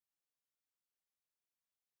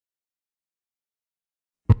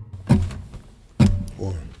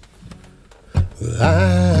one.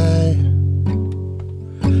 I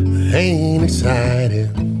ain't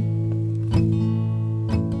excited.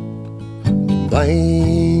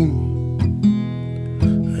 Blame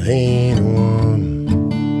anyone.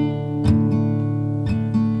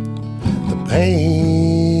 The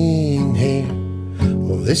pain here,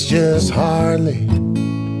 well, it's just hard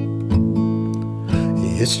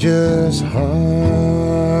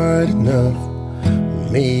enough for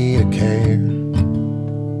me to care.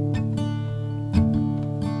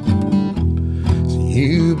 So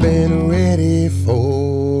you've been ready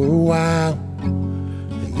for a while,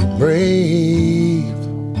 and you're brave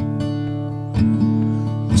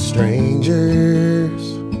with strangers.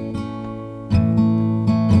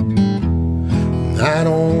 I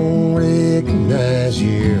don't recognize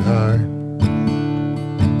your heart.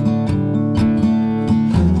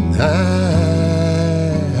 I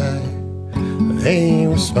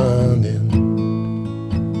ain't responding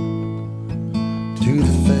to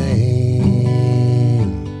the thing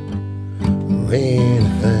or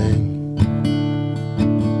anything.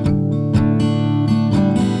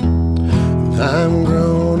 I'm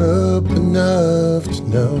grown up enough to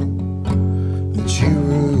know that you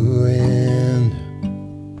ruined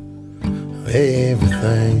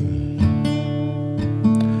everything.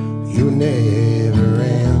 You never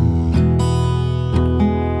end.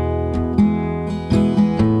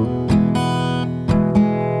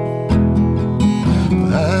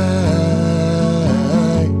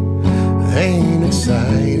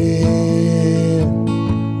 Excited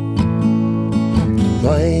to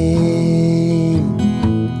blame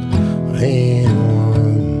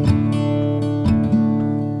anyone.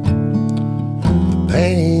 The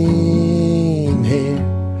pain here,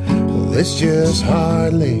 well, it's just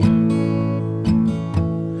hard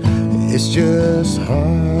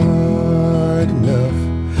enough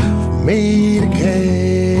for me to care.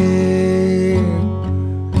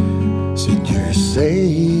 Said you're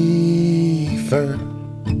safer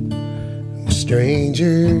with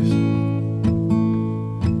strangers.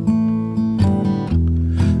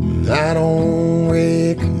 I don't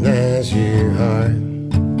recognize your heart.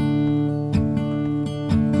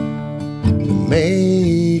 The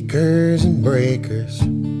makers and breakers,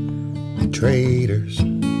 the traitors,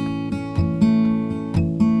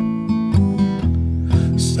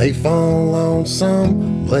 safe on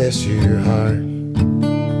lonesome, bless your heart.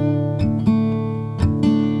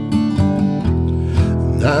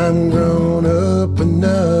 I'm grown up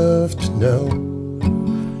enough to know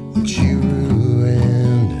that you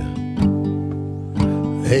ruined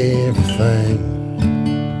everything.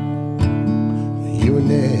 You were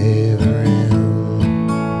never in.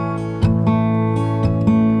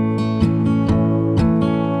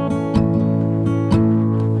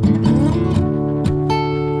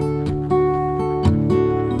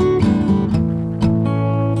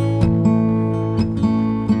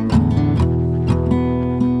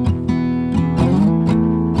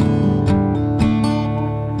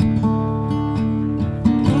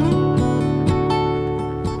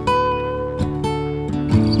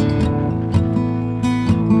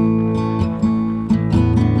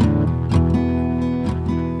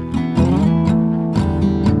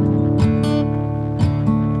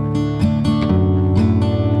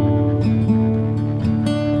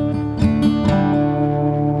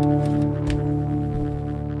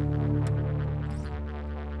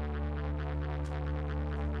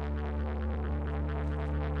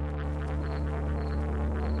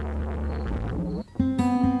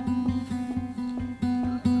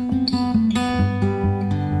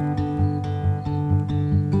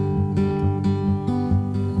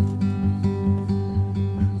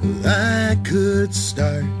 I could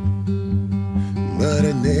start, but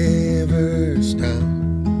I never stop.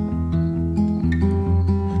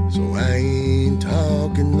 So I ain't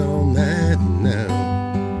talking on that now.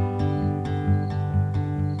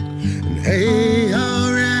 And hey,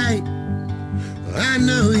 alright, I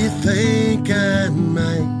know you think I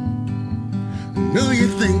might. I know you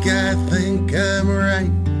think I think I'm right,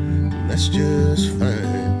 and that's just fine.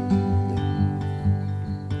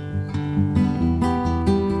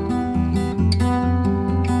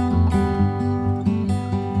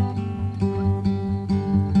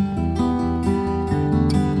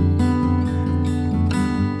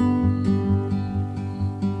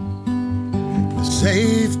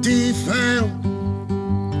 Safety found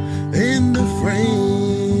in the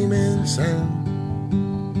frame and sound,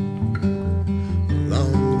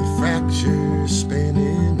 along the fractures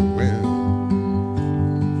spinning around.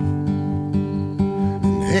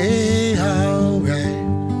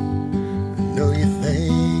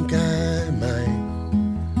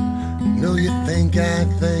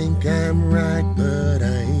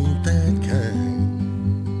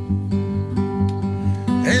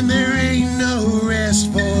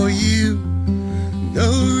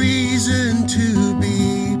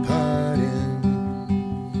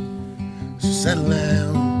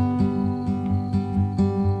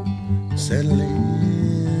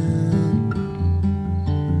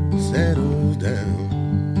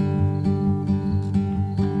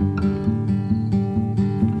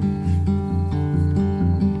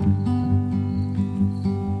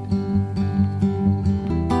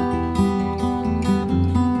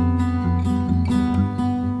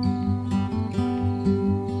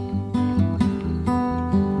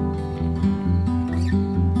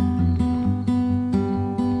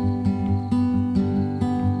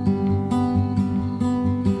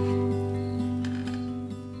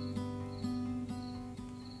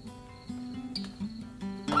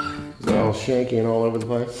 all shanky and all over the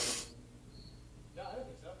place? No, I don't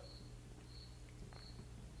think so.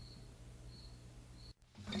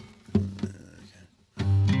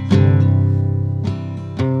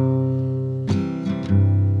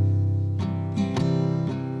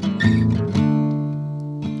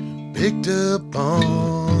 Picked up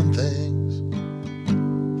on things,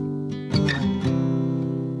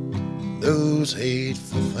 those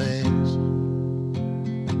hateful things. Some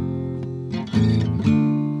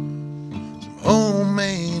home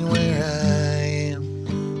ain't where I am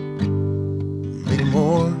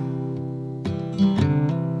anymore.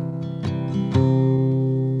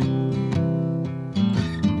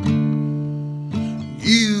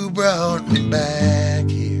 You brought me back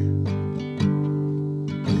here,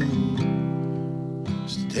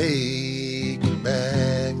 just take me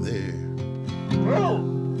back there.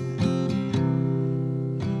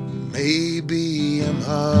 Maybe I'm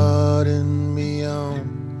hard and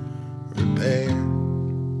beyond repair.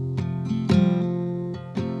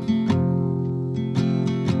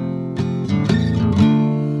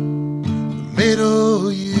 The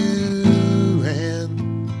middle you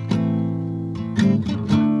and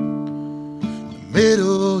the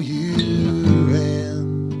middle you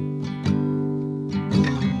and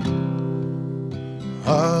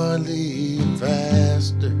hardly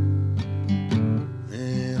faster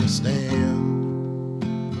than a stand.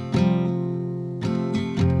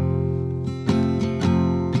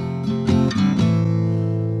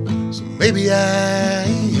 So maybe I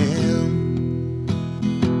am,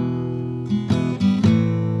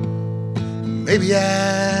 maybe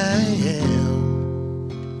I am,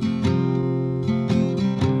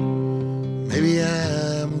 maybe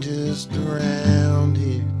I'm just around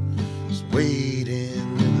here, just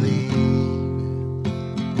waiting to leave.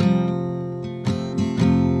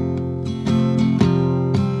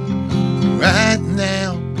 Right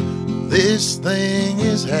now, this thing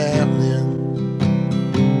is happening.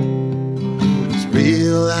 It's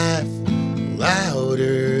real life,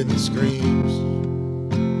 louder than screams.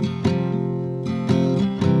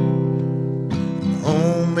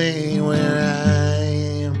 Home ain't where I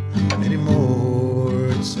am anymore,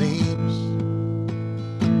 it seems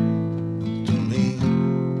to me.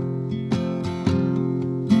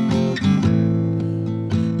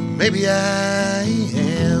 Maybe I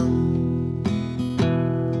am,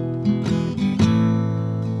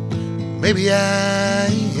 maybe I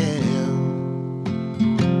am,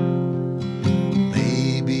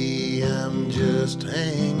 maybe I'm just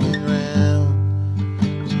hanging around,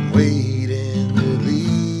 just waiting to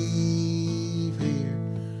leave here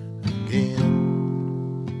again.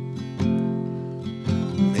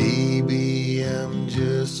 Maybe I'm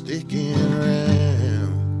just sticking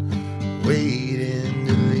around, waiting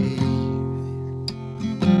to leave.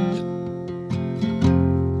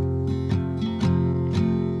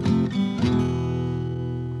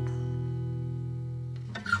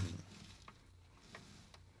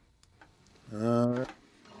 All right.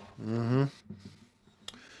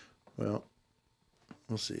 Well,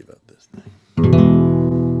 we'll see about this thing.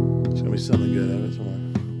 There's gonna be something good out of it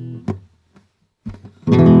somewhere.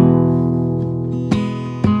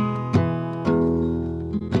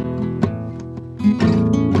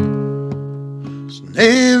 It's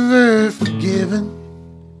never forgiven.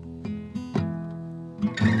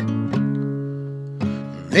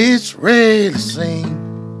 It's rarely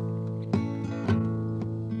seen.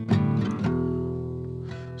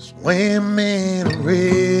 Swam in a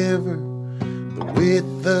river the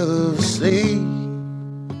width of the sea.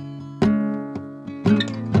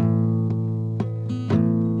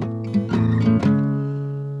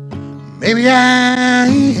 Maybe I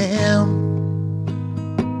am,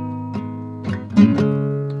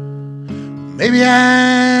 maybe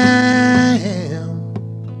I am,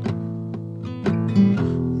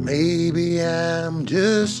 maybe I'm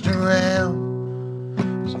just around,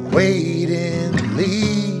 just waiting to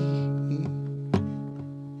leave.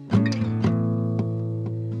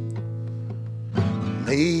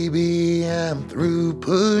 Maybe I'm through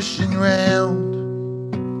pushing round.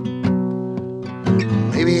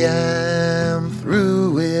 Maybe I'm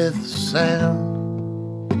through with the sound.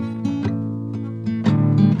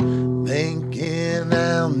 Thinking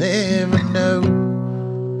I'll never know,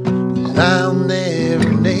 'cause I'll never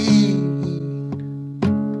need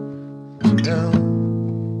to know.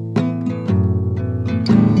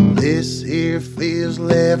 This here feels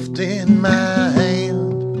left in my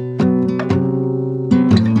hand.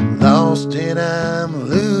 Lost and I'm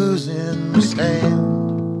losing my stand.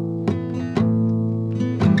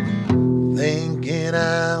 Thinking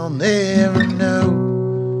I'll never know,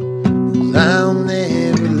 'cause I'll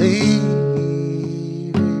never leave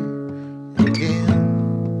here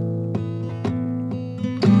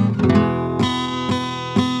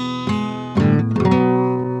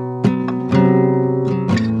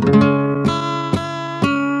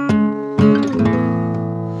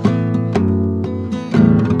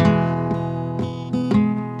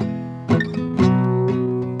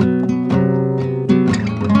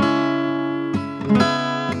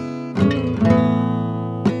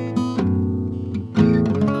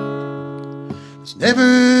It's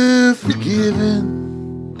never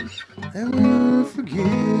forgiven, never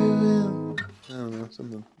forgiven. I don't know,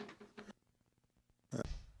 something. All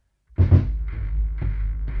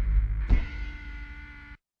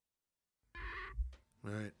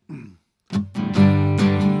right.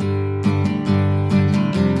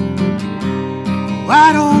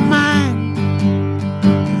 I don't mind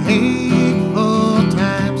hateful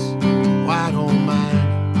times. I don't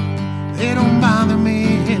mind. They don't bother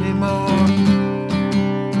me anymore.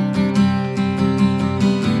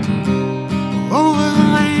 Over the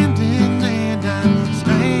landing and I'm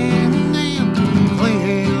standing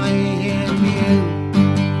clearly in view.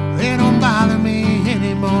 They don't bother me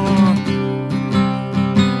anymore.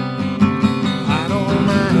 I don't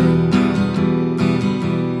mind.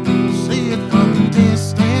 See it from a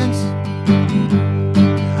distance.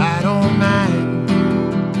 I don't mind.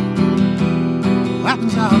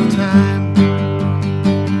 Happens all the time.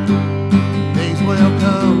 Days will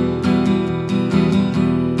come.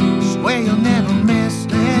 Swear you'll never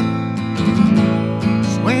missed it.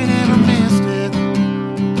 Swear you never missed it.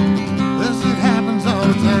 'Cause it happens all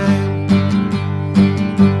the time.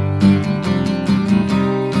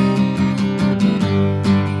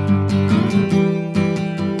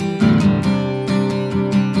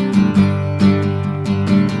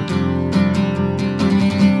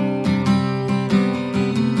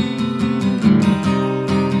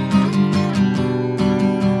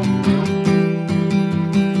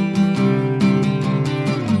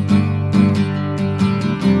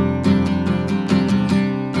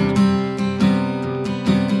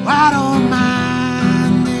 I don't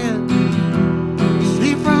mind it.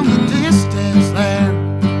 See from the distance there.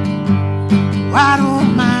 I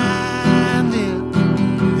don't mind it.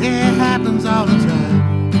 It happens all the time.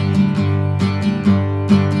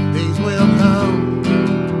 Days will come.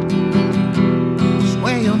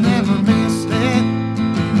 Swear you'll never miss it.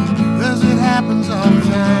 'Cause it happens all the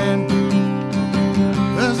time.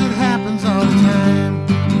 'Cause it happens all the time.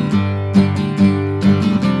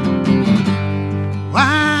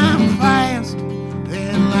 I'm fast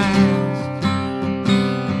at last.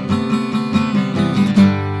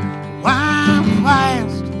 I'm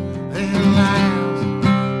fast at last.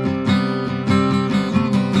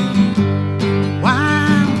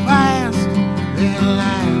 I'm fast at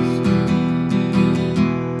last.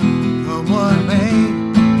 Come what may.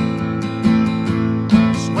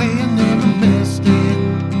 Swear you never missed it.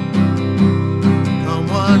 Come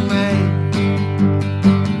what may.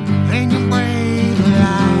 And you brave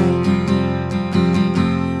alive.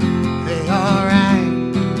 Hey, alright.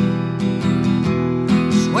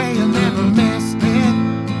 Swear you never missed it.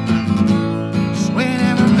 Swear you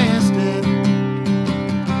never missed it.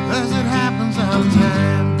 'Cause it happens all the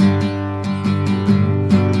time.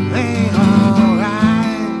 Hey,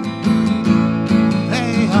 alright.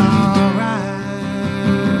 Hey, alright.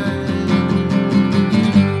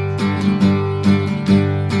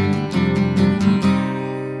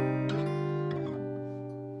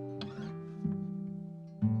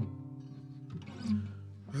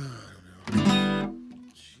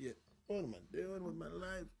 Shit, what am I doing with my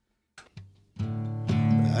life?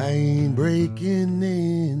 I ain't breaking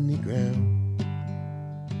any ground.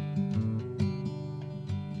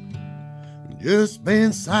 Just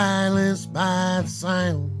been silenced by the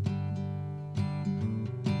sound.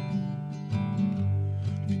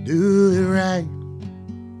 If you do it right,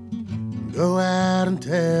 go out and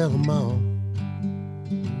tell them all.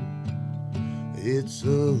 It's a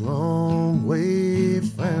long way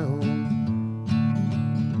found.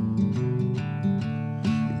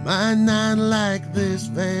 You might not like this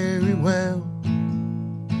very well.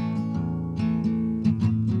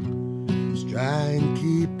 Just try and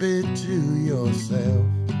keep it to yourself.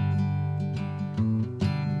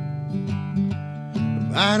 If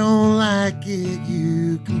I don't like it,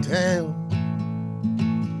 you can tell.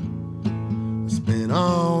 I spent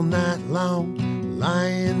all night long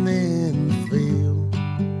lying in the field.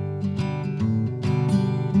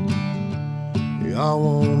 Y'all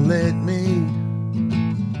won't let me,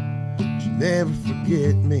 but you never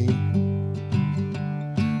forget me.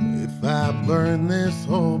 If I burn this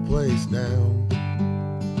whole place down.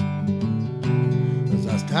 'Cause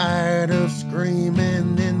I was tired of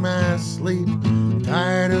screaming in my sleep,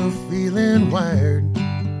 tired of feeling wired.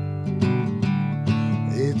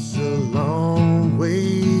 It's a long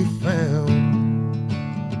way found.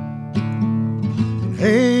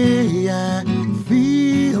 Hey, I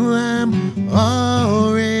feel I'm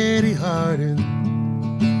already hardened.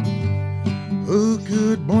 Who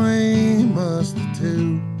could blame us the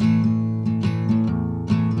two?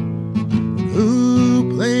 Who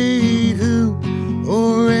played who,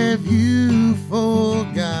 or have you folded?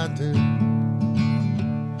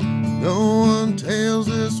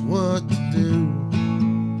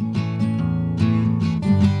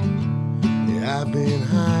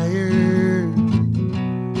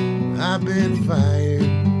 been fired.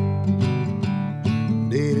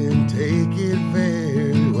 Didn't take it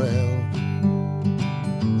very well.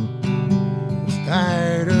 Was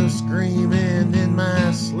tired of screaming in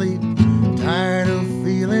my sleep, tired of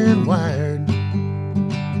feeling wired.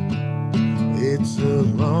 It's a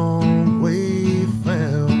long way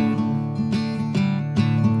found.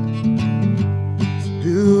 So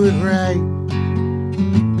do it right.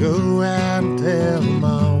 Go out and tell them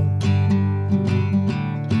all.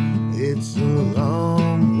 It's a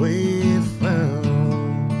long way found.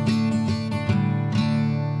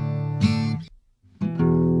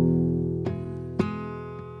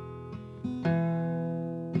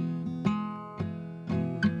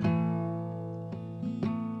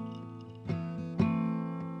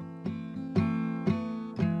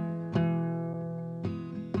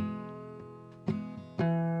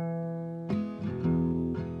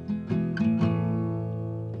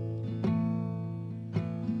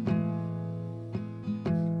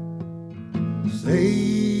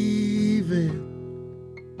 Save it,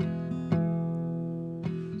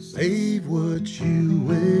 save what you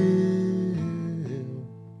will.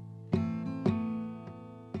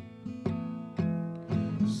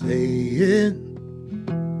 Say it,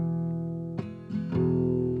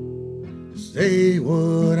 say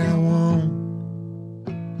what I want.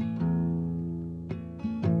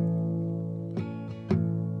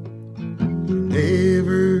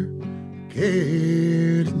 Never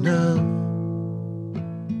cared enough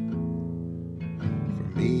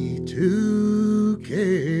to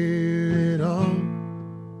care it all.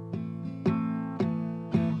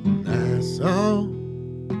 When I saw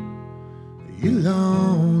you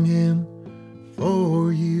longing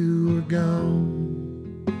for you were gone.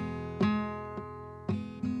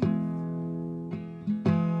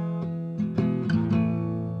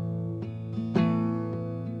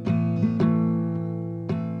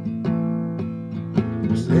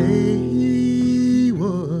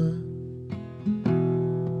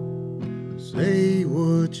 Say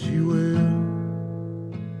what you will.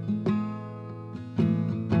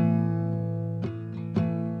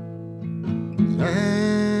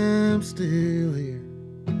 I'm still here.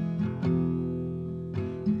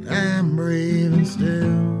 I'm brave and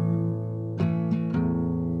still.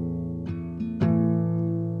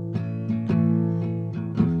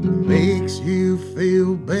 Makes you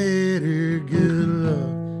feel better. Good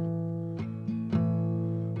luck.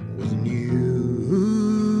 Wasn't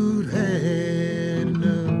you had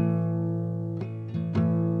enough?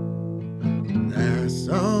 And I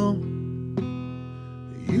saw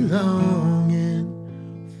you longing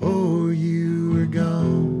for you were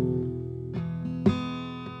gone.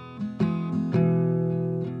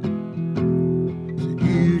 Said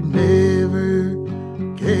you'd never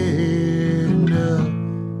cared enough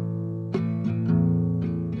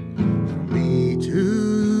for me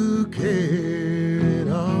to care at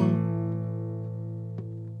all.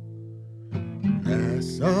 I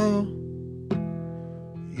saw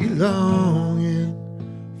you longing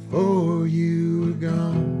for you were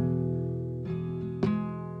gone.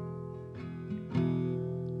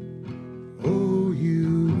 Oh,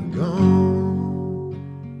 you were gone.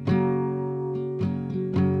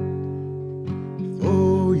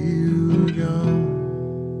 Oh, you were gone.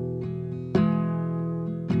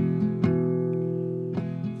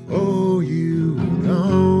 Oh, you were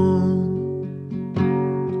gone.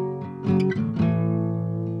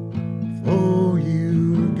 Oh, you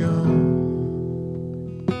were gone.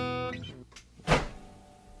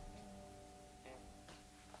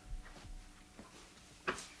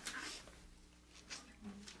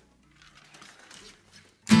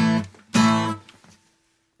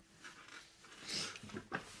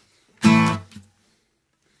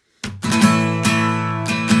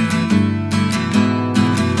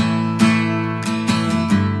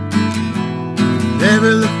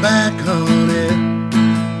 Never look back on it,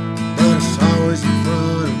 but it's always in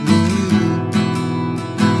front of me.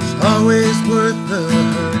 It's always worth the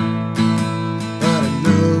hurt, but I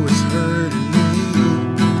know it's hurting me.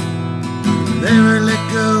 Never let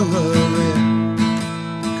go of it,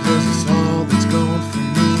 'cause it's all that's gone from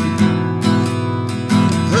me.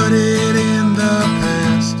 Put it in the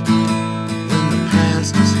past, when the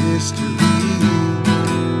past is history.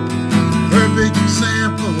 Perfect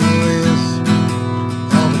example is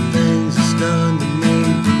all the things that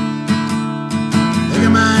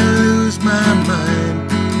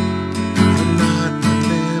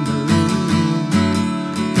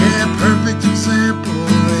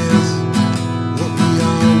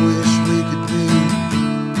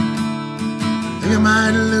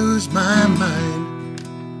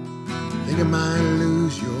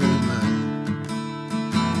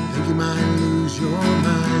your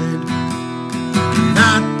mind.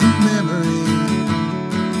 Not the memory,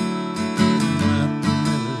 not the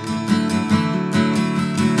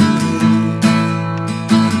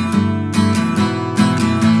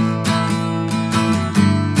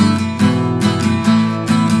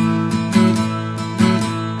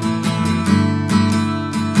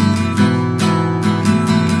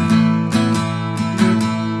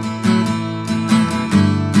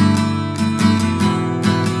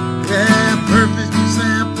perfect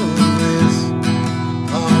example is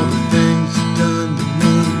all the things you've done to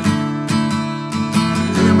me.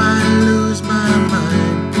 I might lose my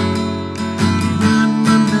mind, not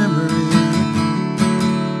my memory.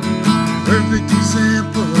 Perfect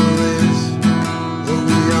example is what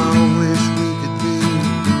we all wish we could be.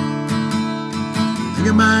 Think I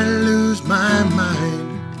might lose my mind.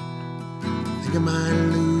 Think I might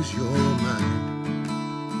lose your mind.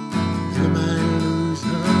 Think I might lose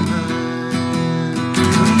her mind.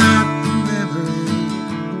 Not the memory,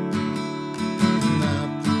 not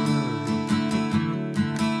the memory.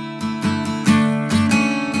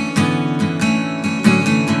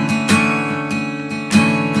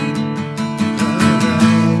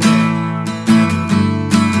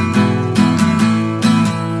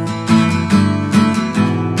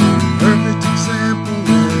 Perfect example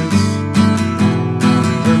is,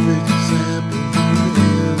 perfect example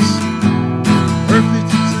is, perfect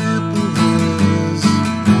example is.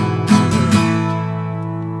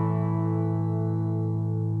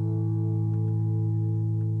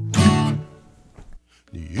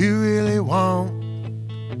 Do you really want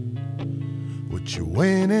what you're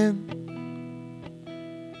winning?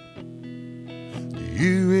 Do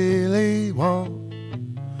you really want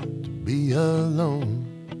to be alone?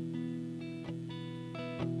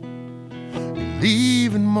 You're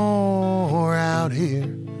leaving more out here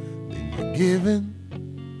than you're giving.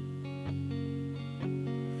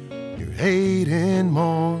 You're hating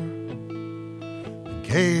more than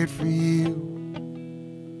cared for you.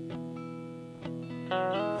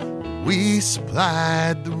 We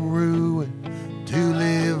supplied the ruin to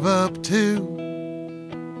live up to.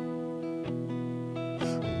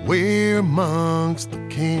 We're amongst the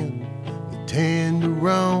kin that tend to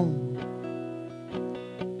roam.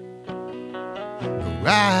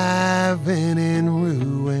 Arriving in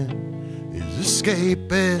ruin is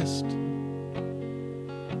escapist.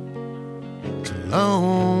 It's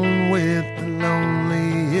alone with the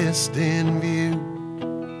loneliest in view.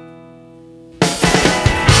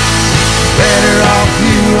 Better off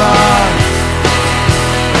you are,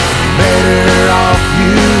 better off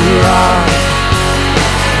you are.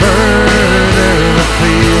 Further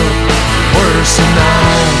afield, worse than I.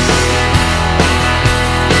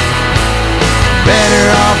 Better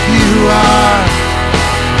off you are,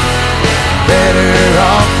 better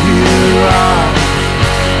off you are.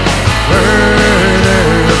 Further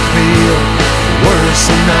afield, worse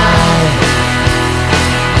than I.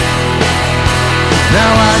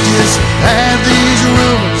 Now I just have these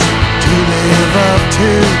rumors to live up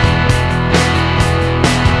to.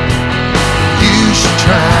 You should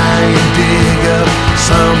try and dig up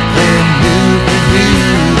something new for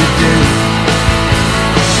you to do.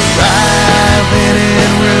 Surviving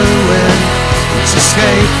in ruin